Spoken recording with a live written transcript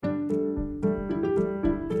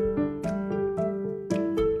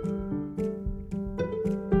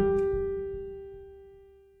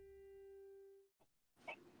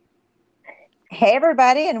Hey,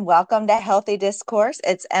 everybody, and welcome to Healthy Discourse.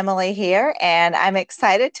 It's Emily here, and I'm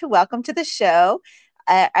excited to welcome to the show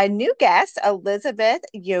a new guest, Elizabeth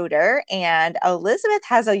Yoder. And Elizabeth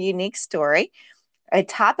has a unique story, a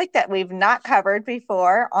topic that we've not covered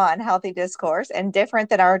before on Healthy Discourse and different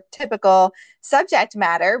than our typical subject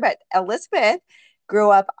matter. But Elizabeth grew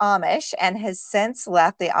up Amish and has since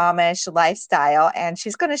left the Amish lifestyle. And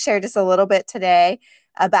she's going to share just a little bit today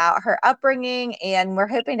about her upbringing. And we're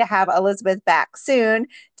hoping to have Elizabeth back soon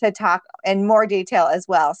to talk in more detail as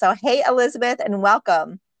well. So, hey, Elizabeth, and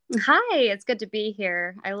welcome. Hi, it's good to be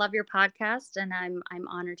here. I love your podcast and I'm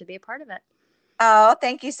honored to be a part of it. Oh,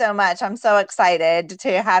 thank you so much. I'm so excited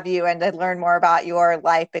to have you and to learn more about your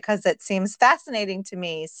life because it seems fascinating to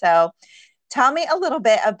me. So, tell me a little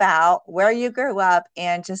bit about where you grew up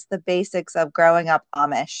and just the basics of growing up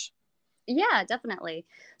Amish. Yeah, definitely.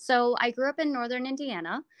 So I grew up in northern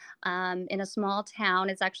Indiana, in a small town.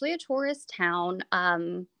 It's actually a tourist town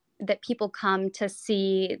that people come to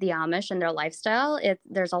see the Amish and their lifestyle.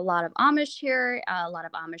 There's a lot of Amish here, a lot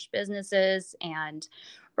of Amish businesses and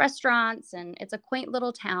restaurants, and it's a quaint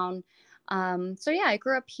little town. So yeah, I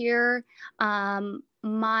grew up here.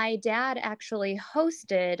 My dad actually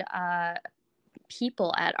hosted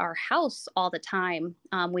people at our house all the time.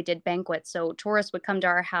 We did banquets, so tourists would come to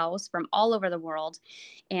our house from all over the world,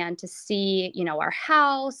 and to see, our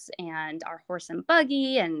house and our horse and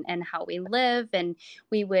buggy and how we live. And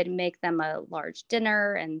we would make them a large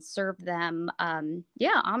dinner and serve them,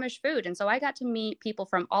 Amish food. And so I got to meet people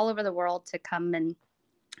from all over the world to come and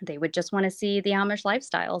they would just want to see the Amish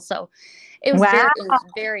lifestyle. So Wow, it was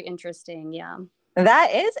very interesting. Yeah.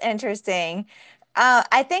 that is interesting.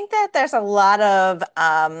 I think that there's a lot of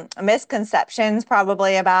misconceptions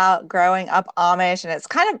probably about growing up Amish, and it's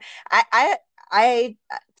kind of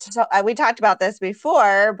we talked about this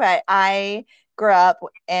before, but I grew up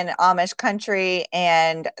in Amish country,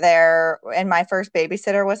 and my first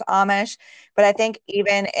babysitter was Amish. But I think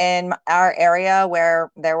even in our area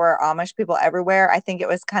where there were Amish people everywhere, I think it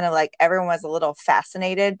was kind of like everyone was a little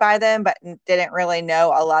fascinated by them, but didn't really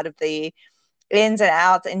know a lot of the ins and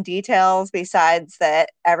outs and details besides that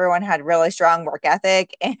everyone had really strong work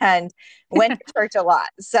ethic and went to church a lot.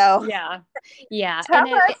 So Yeah. Yeah. tell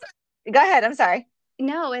us, go ahead. I'm sorry.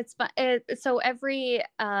 No, it's fun. So every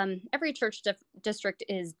church district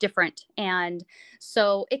is different, and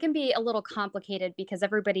so it can be a little complicated because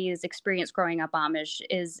everybody's experience growing up Amish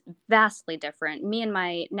is vastly different. Me and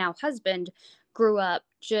my now husband grew up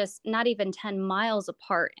just not even 10 miles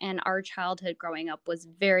apart, and our childhood growing up was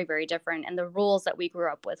very, very different, and the rules that we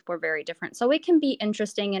grew up with were very different. So it can be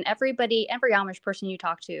interesting, and every Amish person you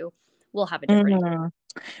talk to will have a different. Mhm.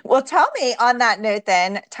 Well, tell me on that note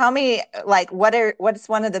then, tell me like what's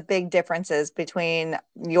one of the big differences between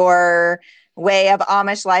your way of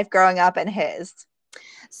Amish life growing up and his?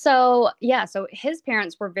 So yeah, so his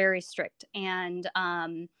parents were very strict, and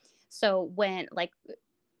so when uh,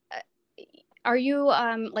 are you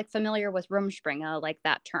like familiar with Rumspringa, like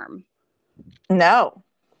that term? No.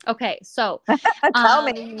 Okay, so Tell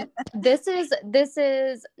me. this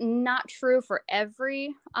is not true for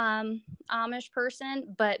every Amish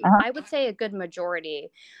person, but Uh-huh. I would say a good majority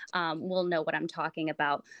will know what I'm talking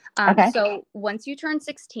about. Okay. So once you turn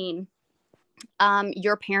 16,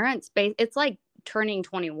 your parents it's like turning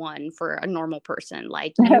 21 for a normal person.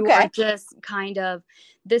 Like, you are Okay. just kind of,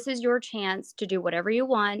 this is your chance to do whatever you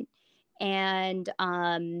want. And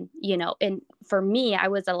and for me, I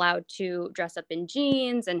was allowed to dress up in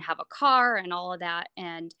jeans and have a car and all of that.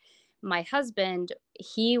 And my husband,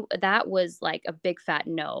 he that was like a big fat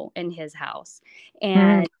no in his house.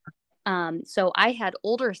 Mm. And so I had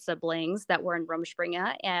older siblings that were in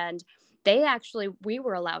Rumspringa, and we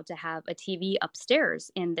were allowed to have a TV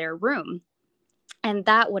upstairs in their room. And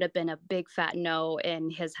that would have been a big fat no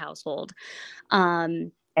in his household.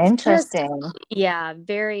 Um, just, Interesting. yeah,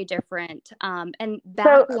 very different. And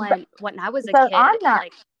back So, when I was a so on kid, that,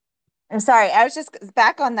 like, I'm sorry, I was just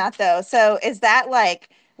back on that though. So is that like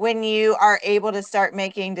when you are able to start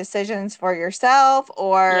making decisions for yourself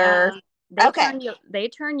or yeah, okay. they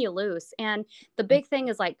turn you loose. And the big thing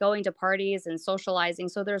is like going to parties and socializing.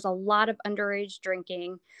 So there's a lot of underage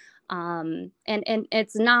drinking. And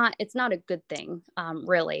it's not a good thing,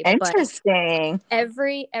 really. But Interesting.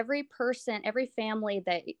 every person, every family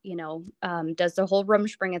that does the whole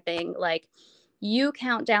Rumspringa thing, like, you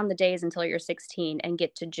count down the days until you're 16 and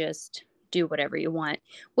get to just do whatever you want,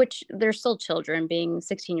 which they're still children. Being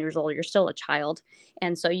 16 years old, you're still a child,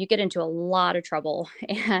 and so you get into a lot of trouble.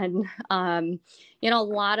 And a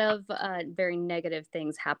lot of very negative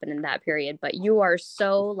things happen in that period, but you are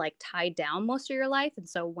so like tied down most of your life. And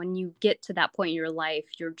so when you get to that point in your life,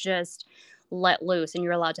 you're just let loose, and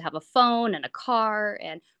you're allowed to have a phone and a car.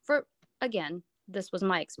 And for, again, this was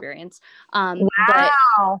my experience. But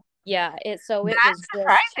Wow. yeah, it was That's just,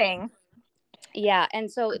 surprising. yeah.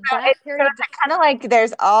 And so So that so period, is it kind of like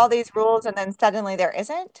there's all these rules and then suddenly there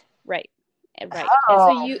isn't? right, right. And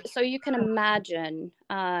Oh, so you can imagine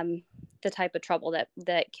the type of trouble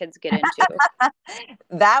that kids get into.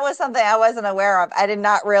 that was something I wasn't aware of. I did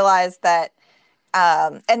not realize that.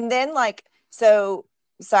 And then like, so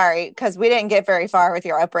sorry, because we didn't get very far with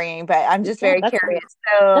your upbringing, but I'm just Yeah, very that's fine. curious.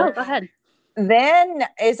 So No, go ahead. then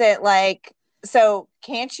is it like, so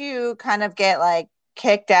can't you kind of get like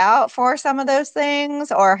kicked out for some of those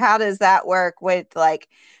things? Or how does that work with like,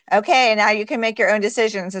 okay, now you can make your own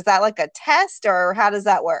decisions? Is that like a test or how does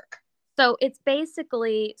that work? So it's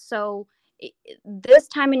basically, this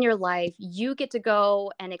time in your life you get to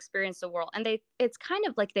go and experience the world, and it's kind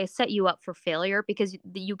of like they set you up for failure, because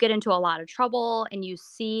you get into a lot of trouble and you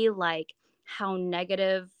see like how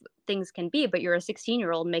negative things can be, but you're a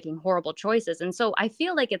 16-year-old making horrible choices. And so I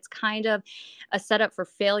feel like it's kind of a setup for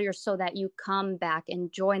failure, so that you come back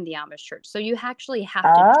and join the Amish church. So you actually have to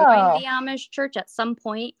join Oh, the Amish church at some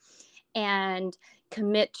point and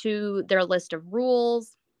commit to their list of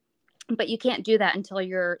rules, but you can't do that until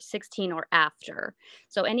you're 16 or after.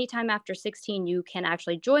 So anytime after 16, you can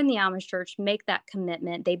actually join the Amish church, make that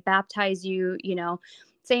commitment. They baptize you,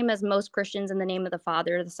 same as most Christians, in the name of the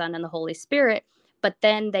Father, the Son, and the Holy Spirit. But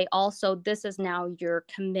then they also, this is now your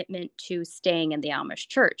commitment to staying in the Amish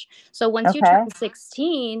church. So once you turn okay.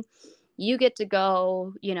 16, you get to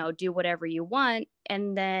go, do whatever you want.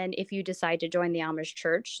 And then if you decide to join the Amish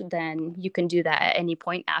church, then you can do that at any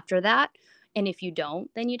point after that. And if you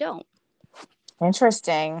don't, then you don't.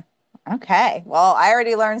 Interesting. Okay. Well, I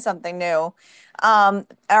already learned something new. All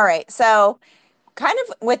right. So kind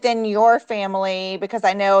of within your family, because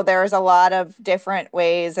I know there's a lot of different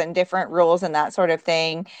ways and different rules and that sort of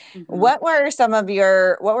thing. Mm-hmm. What were some of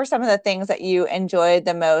the things that you enjoyed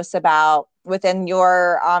the most about within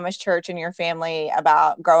your Amish church and your family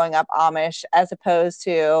about growing up Amish as opposed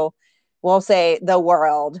to, we'll say, the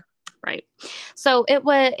world? Right. So it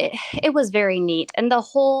was very neat. And the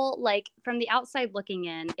whole, like, from the outside looking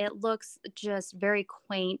in, it looks just very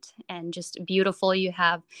quaint and just beautiful. You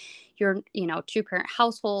have your, two-parent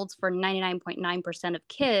households for 99.9% of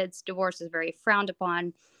kids. Divorce is very frowned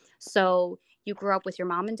upon. So you grow up with your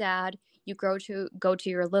mom and dad, you go to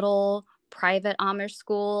your little private Amish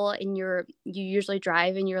school, and you usually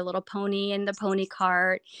drive in your little pony in the pony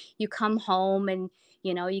cart. You come home, and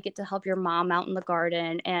you get to help your mom out in the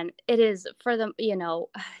garden. And it is, for them,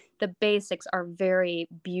 the basics are very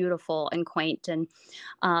beautiful and quaint. And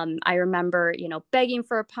I remember, begging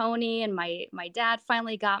for a pony, and my dad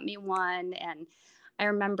finally got me one. And I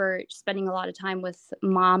remember spending a lot of time with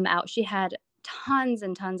mom out. She had tons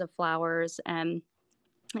and tons of flowers, and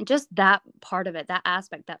just that part of it, that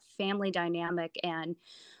aspect, that family dynamic, and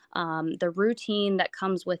the routine that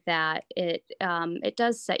comes with that, it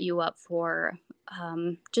does set you up for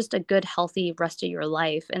just a good, healthy rest of your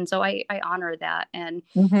life. And so I honor that, and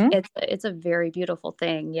Mm-hmm. it's a very beautiful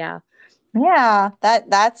thing. Yeah, Yeah,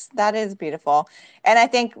 that is beautiful. And I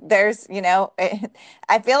think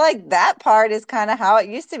I feel like that part is kind of how it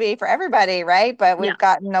used to be for everybody, right? But yeah, we've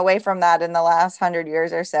gotten away from that in the last 100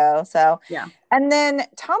 years or so. So, yeah. and then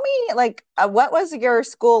tell me, like, what was your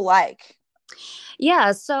school like?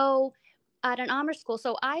 Yeah, so at an Amish school,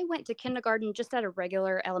 so I went to kindergarten just at a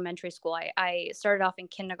regular elementary school. I started off in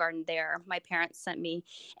kindergarten there. My parents sent me.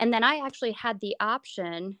 And then I actually had the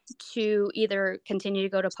option to either continue to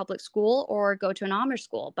go to public school or go to an Amish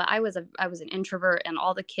school. But I was an introvert, and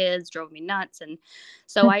all the kids drove me nuts. And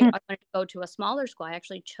so I wanted to go to a smaller school. I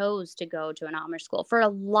actually chose to go to an Amish school. For a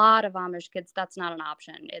lot of Amish kids, that's not an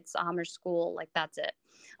option. It's Amish school, like that's it.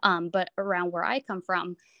 But around where I come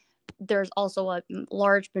from, there's also a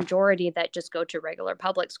large majority that just go to regular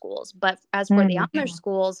public schools. But as for the Mm. Amish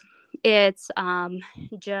schools, it's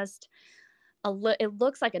just it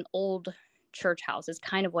looks like an old church house is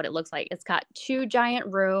kind of what it looks like. It's got two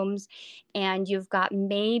giant rooms, and you've got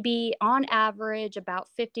maybe on average about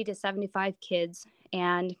 50 to 75 kids,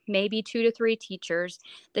 and maybe 2 to 3 teachers.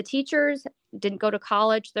 The teachers didn't go to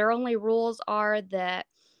college. Their only rules are that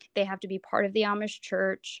they have to be part of the Amish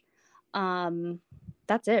church. Um,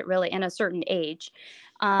 that's it, really, and a certain age.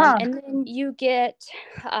 Huh. And then you get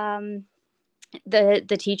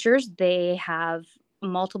the teachers. They have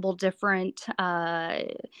multiple different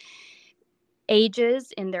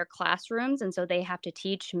ages in their classrooms, and so they have to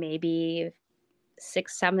teach maybe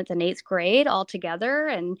sixth, seventh, and eighth grade all together.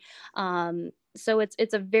 And so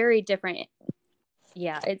it's a very different.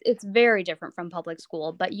 Yeah, it's very different from public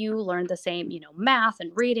school, but you learn the same, math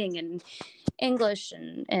and reading and English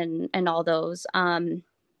and all those And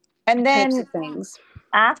types then of things.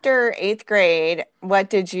 after eighth grade, what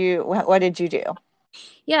did you do?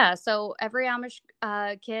 Yeah, so every Amish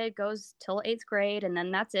kid goes till 8th grade, and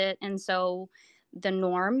then that's it. And so the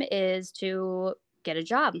norm is to get a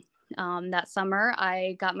job. That summer,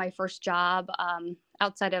 I got my first job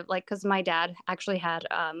outside of because my dad actually had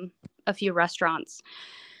a few restaurants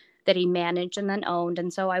that he managed and then owned.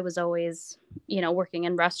 And so I was always, working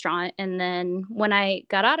in restaurant. And then when I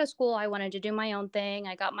got out of school, I wanted to do my own thing.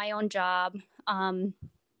 I got my own job.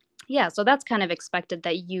 Yeah, so that's kind of expected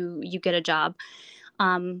that you get a job.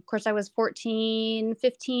 Of course, I was 14,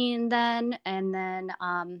 15 then. And then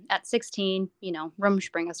at 16,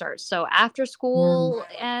 Rumspringa starts. So after Mm. school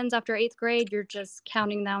ends, after 8th grade, you're just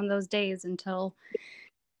counting down those days until.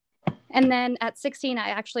 And then at 16, I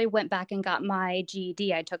actually went back and got my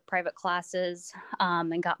GED. I took private classes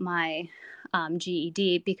and got my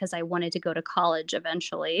GED because I wanted to go to college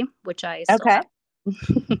eventually, which I still Okay. have.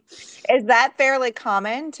 Is that fairly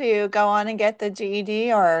common to go on and get the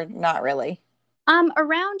GED or not really?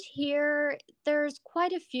 Around here, there's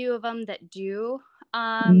quite a few of them that do,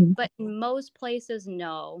 Mhm. but in most places,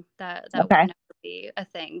 no, that would Okay. never be a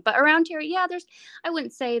thing. But around here, yeah, I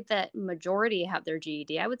wouldn't say that majority have their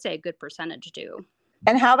GED. I would say a good percentage do.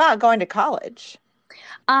 And how about going to college?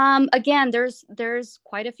 Again, there's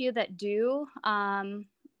quite a few that do,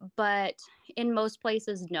 but in most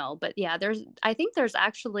places, no. But yeah, I think there's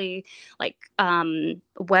actually like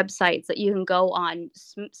websites that you can go on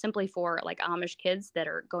simply for like Amish kids that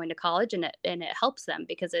are going to college, and it helps them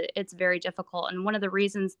because it's very difficult. And one of the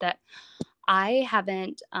reasons that I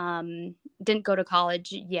haven't didn't go to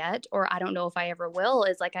college yet, or I don't know if I ever will,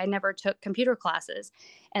 is like I never took computer classes,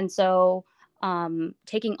 and so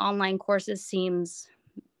taking online courses seems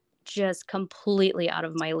just completely out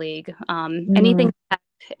of my league. Mm, Anything tech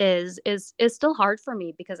is still hard for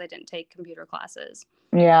me because I didn't take computer classes.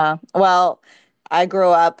 yeah. Well, I grew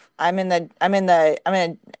up, I'm in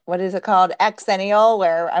what is it called? Xennial,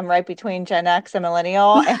 where I'm right between Gen X and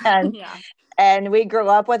Millennial. Yeah. And we grew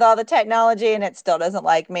up with all the technology and it still doesn't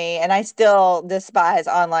like me. And I still despise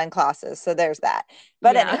online classes. So there's that.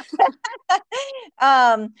 But Yeah. anyway,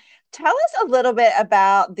 um, tell us a little bit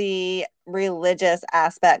about the religious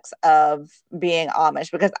aspects of being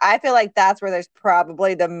Amish, because I feel like that's where there's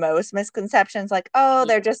probably the most misconceptions. Like, oh,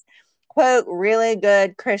 they're just, quote, really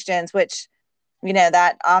good Christians, which,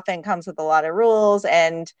 that often comes with a lot of rules.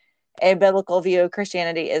 And a biblical view of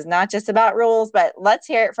Christianity is not just about rules, but let's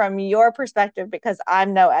hear it from your perspective because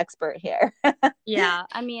I'm no expert here. Yeah,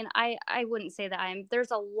 I mean, I wouldn't say that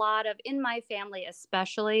there's a lot of in my family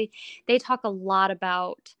especially, they talk a lot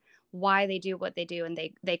about why they do what they do, and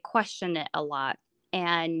they question it a lot.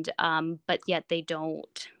 And but yet they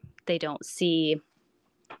don't see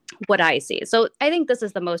what I see. So I think this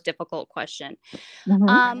is the most difficult question.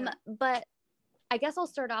 Mhm. But I guess I'll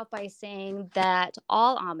start off by saying that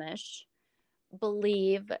all Amish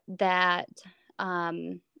believe that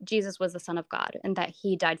Jesus was the Son of God and that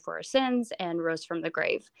he died for our sins and rose from the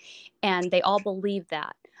grave. And they all believe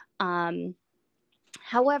that. Um,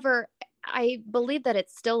 However, I believe that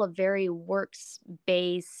it's still a very works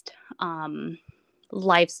based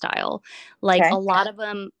lifestyle. Like Okay.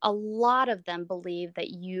 a lot of them believe that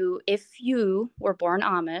if you were born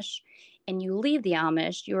Amish and you leave the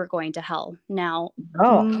Amish, you are going to hell. Now,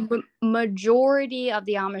 Oh, majority of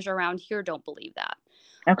the Amish around here don't believe that.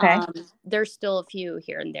 okay. There's still a few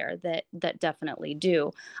here and there that definitely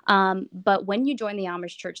do. But when you join the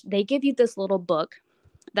Amish church, they give you this little book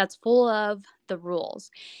that's full of the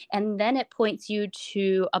rules, and then it points you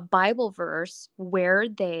to a Bible verse where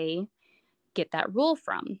they get that rule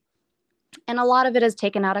from. And a lot of it is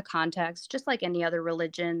taken out of context, just like any other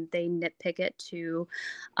religion. They nitpick it to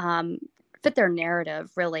um, fit their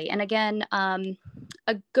narrative, really. And again,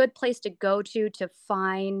 a good place to go to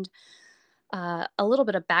find a little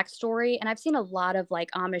bit of backstory. And I've seen a lot of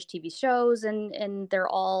like Amish TV shows, and they're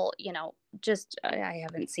all, just I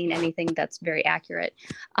haven't seen anything that's very accurate.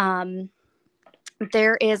 Um,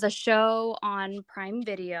 there is a show on Prime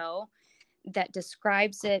Video that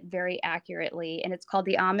describes it very accurately, and it's called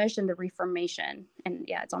The Amish and the Reformation. And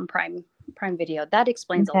yeah, it's on Prime Video. That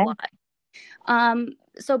explains a Okay. lot.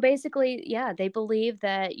 So basically, yeah, they believe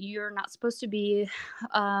that you're not supposed to be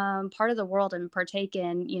part of the world and partake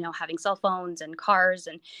in, having cell phones and cars,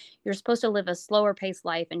 and you're supposed to live a slower paced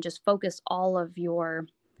life and just focus all of your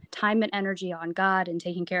time and energy on God and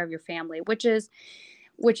taking care of your family,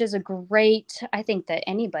 which is a great, I think that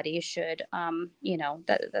anybody should,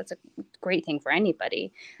 that's a great thing for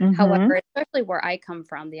anybody. Mm-hmm. However, especially where I come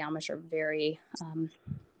from, the Amish are very,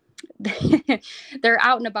 they're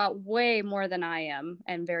out and about way more than I am,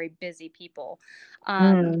 and very busy people.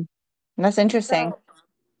 Um, Mm, that's interesting. so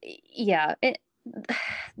yeah,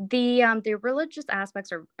 the religious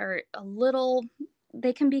aspects are a little,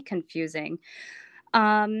 they can be confusing.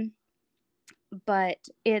 Um, but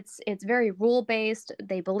it's very rule based.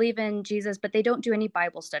 They believe in Jesus, but they don't do any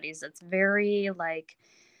Bible studies. It's very like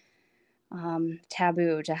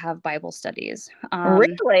taboo to have Bible studies.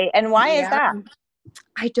 Really? And why is Yeah, that?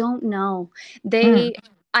 I don't know. Mm,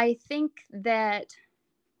 I think that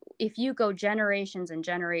if you go generations and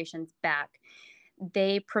generations back,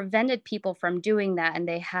 they prevented people from doing that, and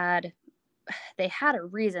they had a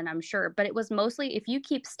reason, I'm sure, but it was mostly, if you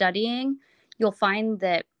keep studying, you'll find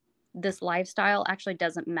that this lifestyle actually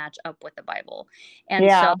doesn't match up with the Bible. And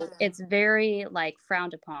so yeah. it's very like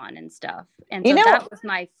frowned upon and stuff. And You so know, that was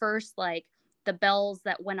my first, like, the bells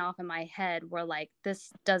that went off in my head were like,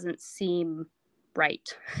 this doesn't seem right.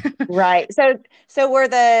 right. So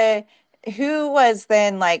were who was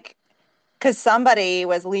then like, because somebody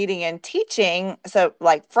was leading and teaching, so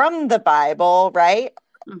like from the Bible, right?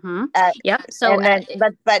 Mm-hmm. Uh, Yep. So and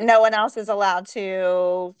then, but no one else is allowed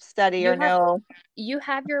to study you or have know. you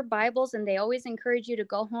have your Bibles, and they always encourage you to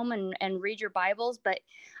go home and read your Bibles. But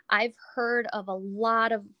I've heard of a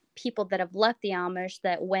lot of people that have left the Amish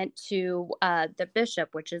that went to the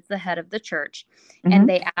bishop, which is the head of the church, and Mhm.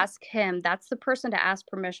 they ask him, that's the person to ask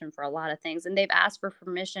permission for a lot of things. And they've asked for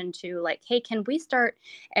permission to, like, hey, can we start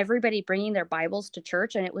everybody bringing their Bibles to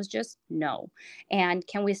church? And it was just no. And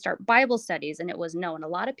can we start Bible studies? And it was no. And a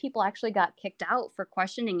lot of people actually got kicked out for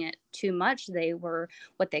questioning it too much. They were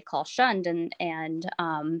what they call shunned, and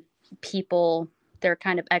people, they're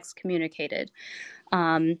kind of excommunicated.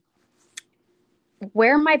 Um,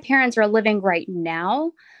 where my parents are living right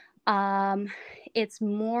now, um, it's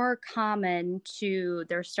more common to,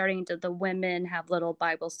 they're starting to, the women have little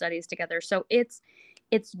Bible studies together. So it's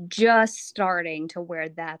just starting to where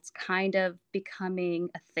that's kind of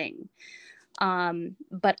becoming a thing.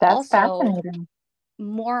 But That's also fascinating.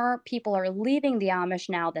 more people are leaving the Amish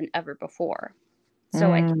now than ever before.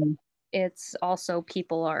 So Mm, it's also,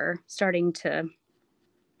 people are starting to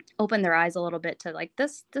open their eyes a little bit to, like,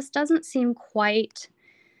 this doesn't seem quite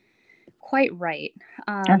right.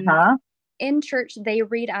 uh-huh. In church, they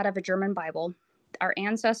read out of a German Bible. Our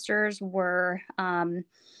ancestors were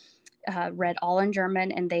read all in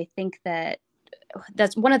German, and they think that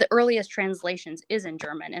that's one of the earliest translations is in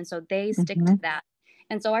German, and so they stick to Hmm. that.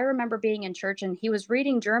 And so I remember being in church, and he was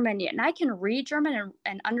reading German, and I can read German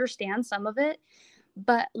and understand some of it,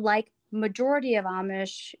 but like majority of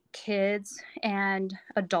Amish kids and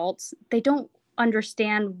adults, they don't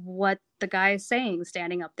understand what the guy is saying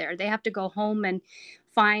standing up there. They have to go home and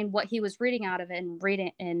find what he was reading out of it and read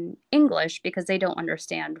it in English, because they don't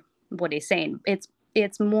understand what he's saying.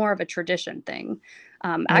 It's more of a tradition thing.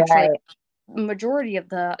 Actually, Right. majority of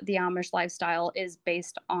the Amish lifestyle is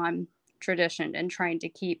based on tradition and trying to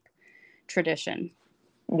keep tradition.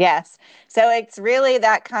 Yes. So it's really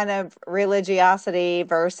that kind of religiosity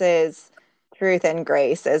versus truth and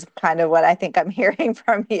grace is kind of what I think I'm hearing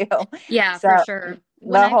from you. Yeah, So for sure.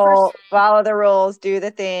 When the I first, whole follow the rules, do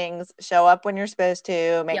the things, show up when you're supposed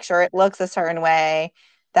to, make yep, sure it looks a certain way,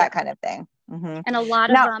 that yep. kind of thing. And a lot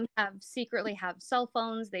of Now, them have cell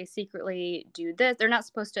phones. They secretly do this. They're not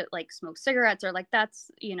supposed to, like, smoke cigarettes, or like, that's,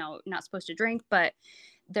 not supposed to drink. But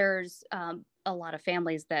there's a lot of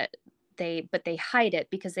families that they hide it,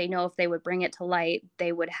 because they know if they would bring it to light,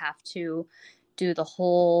 they would have to do the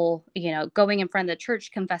whole, going in front of the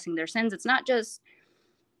church, confessing their sins. It's not just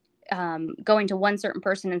going to one certain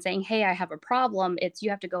person and saying, hey, I have a problem. It's, you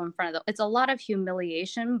have to go in front of it's a lot of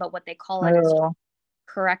humiliation, but what they call it is oh,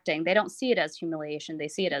 correcting. They don't see it as humiliation. They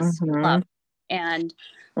see it as love. mhm, And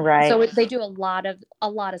right. so they do a lot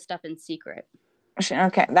of stuff in secret.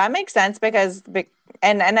 Okay, that makes sense because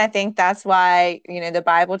and I think that's why, the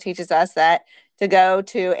Bible teaches us that to go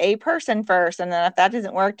to a person first, and then if that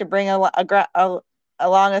doesn't work, to bring along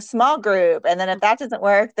a small group, and then if that doesn't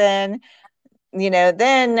work, then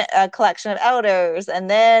a collection of elders, and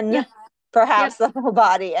then Yep. perhaps Yep. the whole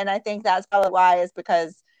body. And I think that's probably why, is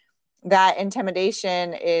because that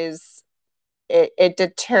intimidation it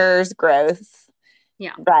deters growth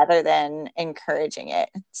Yeah. rather than encouraging it.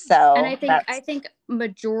 And So I think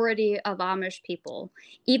majority of Amish people,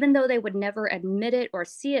 even though they would never admit it or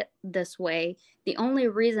see it this way, the only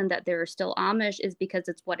reason that they're still Amish is because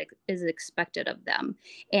it's what is expected of them.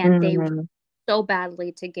 And they mhm, so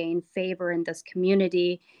badly to gain favor in this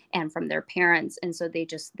community and from their parents, and so they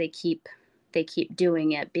keep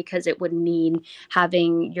doing it because it would mean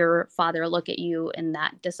having your father look at you in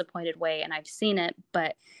that disappointed way. And I've seen it,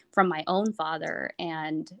 but from my own father,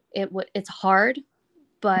 and it's hard,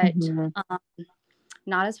 but Mhm.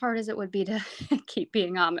 not as hard as it would be to keep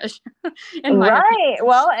being Amish, in my opinion. Right.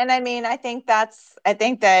 Well, and I mean, I think that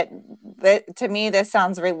to me, this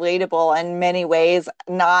sounds relatable in many ways.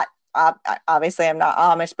 Not, obviously, I'm not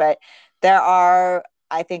Amish, but there are,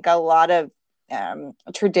 I think, a lot of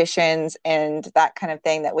traditions and that kind of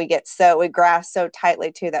thing that we grasp so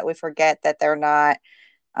tightly to that we forget that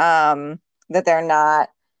um, they're not,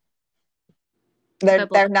 they're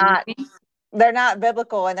Biblical, not, maybe. they're not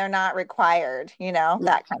biblical and they're not required, Yeah.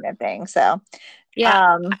 that kind of thing. So,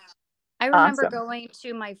 Yeah. um, I remember awesome. going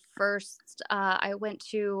to my first, I went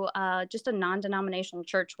to just a non denominational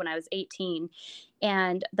church when I was 18.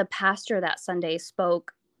 And the pastor that Sunday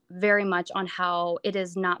spoke very much on how it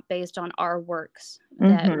is not based on our works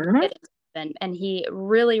that we Hmm. get into heaven. And he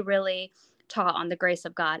really, really taught on the grace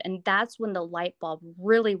of God. And that's when the light bulb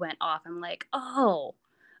really went off. I'm like, oh,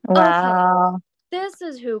 okay, Wow. this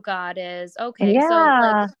is who God is. Okay. So,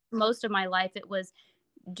 like, Yeah. most of my life, it was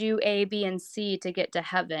do A, B, and C to get to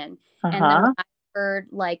heaven. And then when Uh-huh. I heard,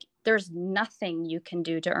 like, there's nothing you can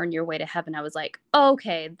do to earn your way to heaven, I was like,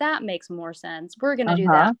 okay, that makes more sense. We're going to do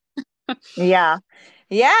Uh-huh. that. Yeah.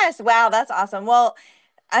 Yes. Wow, that's awesome. Well,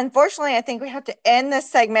 unfortunately, I think we have to end this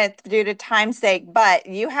segment due to time's sake, but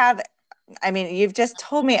I mean, you've just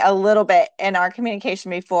told me a little bit in our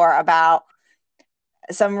communication before about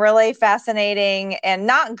some really fascinating and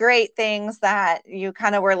not great things that you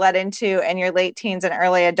kind of were led into in your late teens and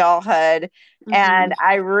early adulthood. Hmm. And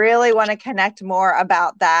I really want to connect more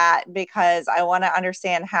about that because I want to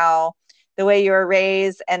understand how the way you were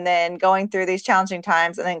raised and then going through these challenging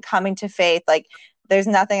times and then coming to faith, like there's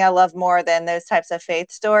nothing I love more than those types of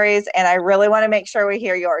faith stories. And I really want to make sure we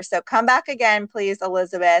hear yours. So come back again, please,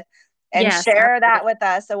 Elizabeth, and Yes, share that absolutely. with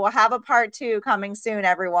us. So we'll have a part 2 coming soon,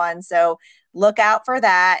 everyone. So look out for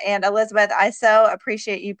that. And Elizabeth, I so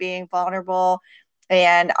appreciate you being vulnerable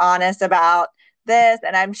and honest about this.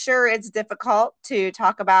 And I'm sure it's difficult to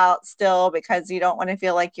talk about still because you don't want to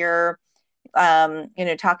feel like you're,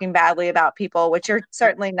 talking badly about people, which you're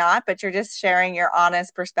certainly not, but you're just sharing your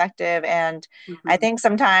honest perspective. And I Hmm. think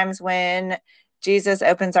sometimes when Jesus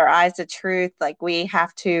opens our eyes to truth, like we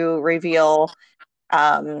have to reveal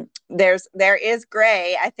there is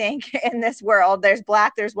gray, I think, in this world. There's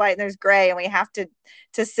black, there's white, and there's gray, and we have to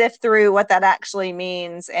sift through what that actually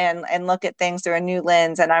means and look at things through a new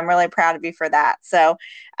lens. And I'm really proud of you for that. So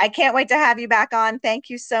I can't wait to have you back on. Thank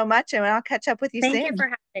you so much, and I'll catch up with you Thank you soon. for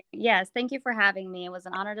having Yes, thank you for having me. It was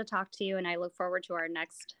an honor to talk to you, and I look forward to our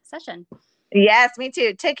next session. Yes, me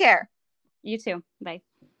too. Take care. You too. Bye.